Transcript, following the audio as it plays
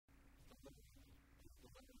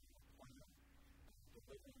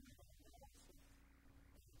doing an analysis,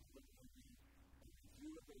 looking at the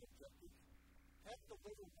review of the objectives, have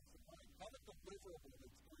deliverables in mind. Have a deliverable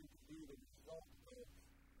that's going to be the result of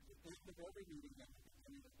the end of every meeting and the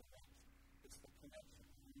beginning of the next. It's the connection.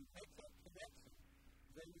 When you make that connection,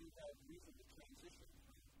 then you have reason to transition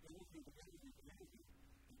from interview to interview to interview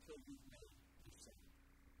until you've made your decision.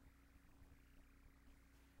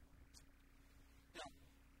 Now,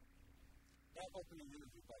 that opening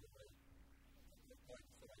interview, by the way, the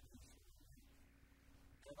points that I used,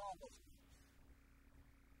 it almost works.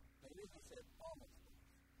 Now, the reason I say it almost works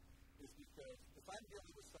is because if I'm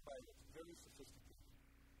dealing with somebody that's very sophisticated,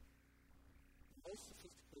 the most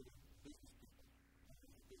sophisticated business people,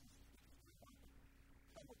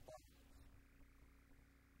 come with barnacles.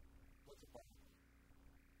 What's a barnacle?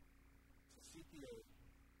 It's a CPA.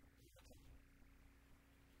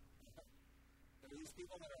 There are these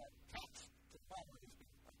people that are attached to the problem of these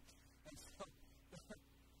people. And so,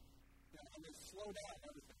 and they slow down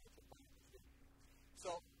everything that the barnacles do.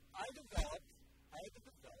 So I had to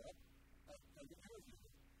develop an interview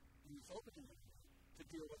in this opening interview to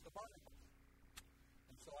deal with the barnacles.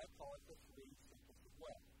 And so I call it the 3 simples as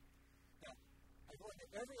well. Now, I go into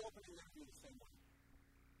every opening interview the same way.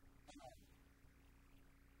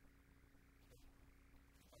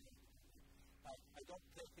 I don't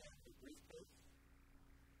take in a briefcase.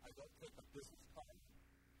 I don't take a business card.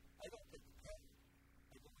 I don't take a pen.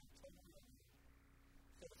 I go in totally alone.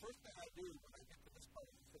 So the first thing I do when I get to this part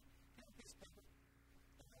is I say, "Can you piece of paper?"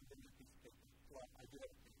 And I'll give you a piece of paper. Well, I do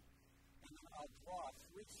have a pen. And then I'll draw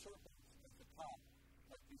 3 circles at the top,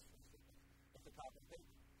 like these 3 circles, at the top of the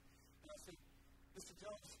paper. And I say, "Mr.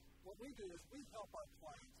 Jones, what we do is we help our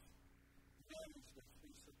clients manage their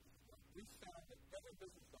 3 circles. We found that every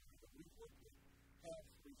business owner that we've worked with has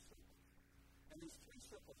 3 circles. And these 3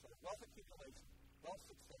 circles are wealth accumulation, wealth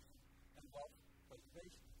succession, and wealth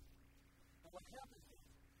preservation. And what happens is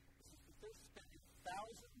that they're spending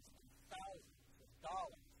thousands and thousands of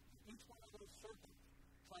dollars in each one of those circles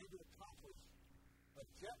trying to accomplish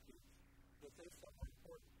objectives that they feel are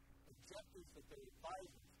important, objectives that their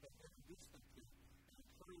advisors have introduced them to and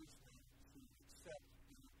encourage them to accept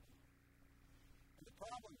and implement. And the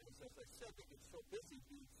problem is, as I said, they get so busy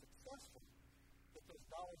being successful that those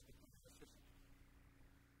dollars become inefficient.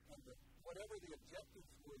 And whatever the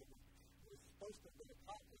objectives were that were supposed to have been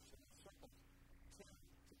accomplished in the circles tend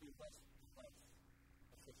to be less and less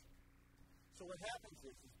efficient. So what happens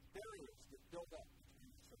is barriers that build up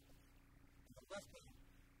between the circles. And the left hand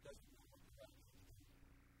doesn't know what the right hand is doing.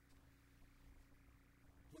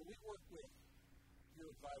 When we work with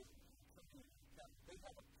your advisors, they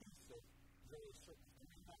have a piece of various circles. They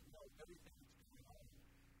may not know everything that's going on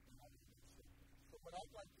in all of these circles. So what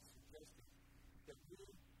I'd like to suggest is that we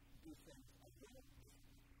do things a little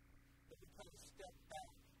differently. That we kind of step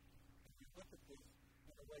back and we look at this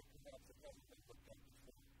in a way perhaps that hasn't been looked at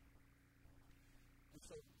before. And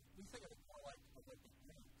so we think of it more like Olympic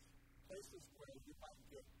Games. Places where you might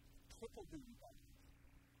get triple duty bonds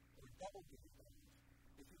or double duty bonds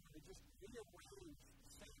if you were to just rearrange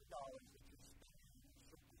the same dollars that you're spending in your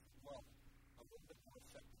circles of wealth a little bit more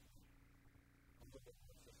effectively, a little bit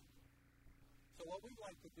more efficiently. So what we'd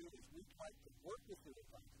like to do is we'd like to work with your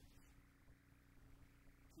advisors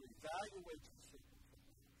to evaluate your circles of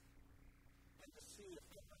wealth and to see if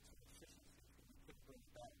there are some efficiencies that we could bring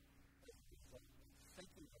back as a result of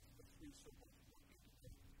thinking of the 3 circles working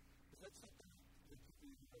together. Is that something that could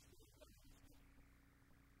be the most of the advisors do?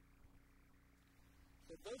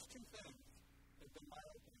 So those 2 things have been my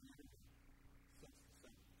opening interview since the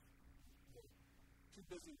 70s. We're too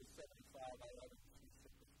busy with 75, I love it, 3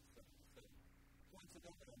 circles and 77.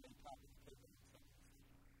 Coincidentally, I made copies of paper in 77.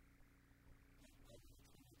 And I was a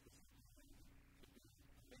 20% thing could be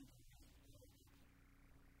amazing.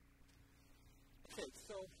 Okay,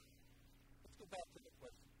 so let's go back to the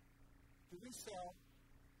question. Do we sell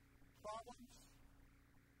problems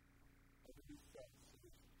or do we sell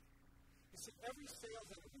solutions? You see, every sales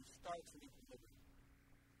interview starts in equilibrium.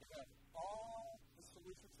 They have all the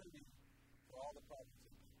solutions they need for all the problems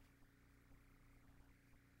they need.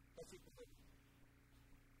 That's equilibrium.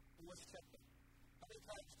 And let's check them. How many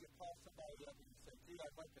times do you call somebody up and you say, "Gee,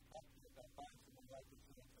 I'd like to talk to you about buying some more life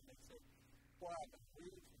insurance," and they say, "Boy, I've been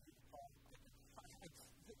waiting for you to call."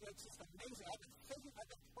 It's just amazing. I've been thinking, I've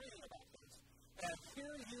been praying about this, and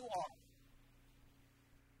here you are.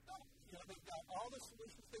 They've got all the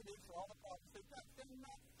solutions they need for all the problems they've got. They're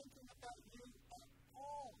not thinking about you at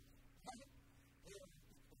all. Right?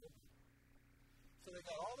 So they've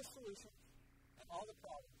got all the solutions and all the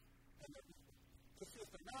problems, and they're equal. So see, if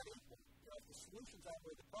they're not equal, if the solutions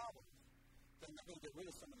outweigh the problems, then they're going to get rid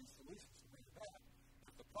of some of these solutions to bring it back.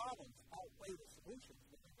 If the problems outweigh the solutions,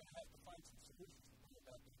 then you're going to have to find some solutions to bring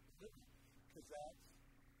about the equilibrium, because that's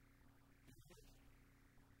innovation.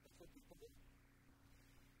 That's what people do.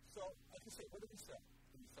 So, like I say, what do we sell?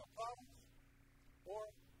 Do we sell problems,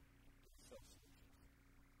 or do we sell solutions?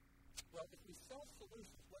 Well, if we sell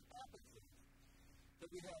solutions, what happens is that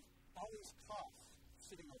we have all these costs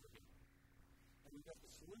sitting over here, and we've got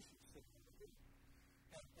the solutions sitting over here.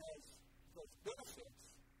 And as those benefits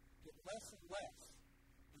get less and less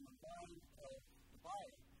in the mind of the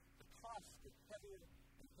buyer, the costs get heavier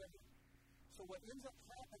and heavier. So what ends up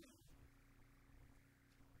happening,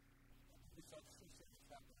 this obviously seems to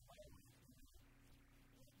happen in my own life,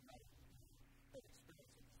 not that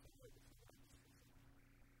experience in the same way that you have.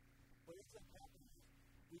 What ends up happening is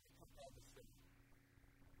we become adversarial.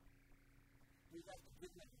 We have to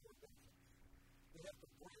give them more benefits. We have to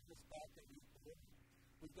bring this back into equilibrium.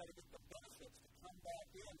 We've got to get the benefits to come back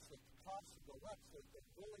in so that the costs will go up so that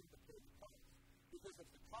they're willing to pay the costs. Because if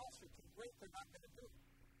the costs are too great, they're not going to do it.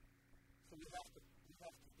 So we have to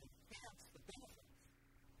enhance the benefits.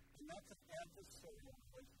 And that's an adversarial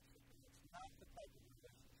relationship. And it's not the type of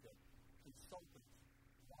relationship consultants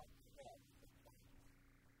want to have with their clients.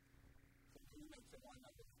 So you may say, why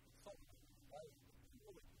not with a consultant? Why is it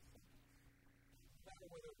really consultants? No matter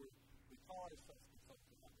whether we call ourselves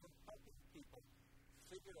consultants or not, we're helping people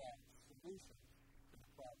figure out solutions to the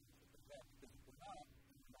problems that they have. Because if we're not,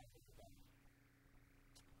 then we're not going to do it.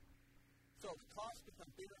 So the costs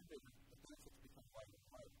become bigger and bigger, the benefits become wider and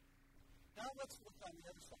wider. Now let's look on the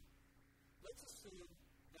other side. Let's assume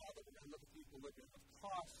now that we're going to look at the equilibrium of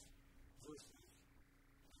cost versus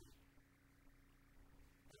pain.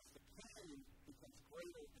 As the pain becomes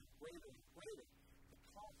greater and greater and greater, the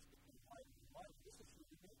costs become wider and wider. This is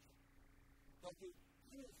human nature. They'll do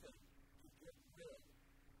anything to get rid